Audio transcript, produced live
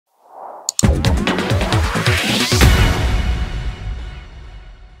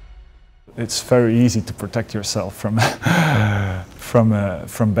it's very easy to protect yourself from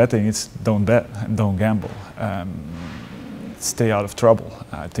from betting. It's don't bet and don't gamble. Stay out of trouble.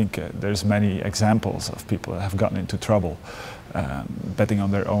 I think there's many examples of people that have gotten into trouble betting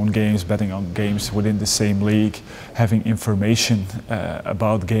on their own games, betting on games within the same league, having information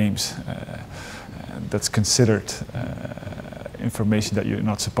about games that's considered information that you're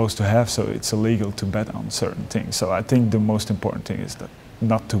not supposed to have, so it's illegal to bet on certain things. So I think the most important thing is that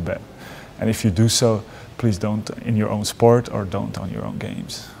not to bet. And if you do so, please don't in your own sport or don't on your own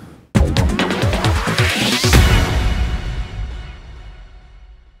games.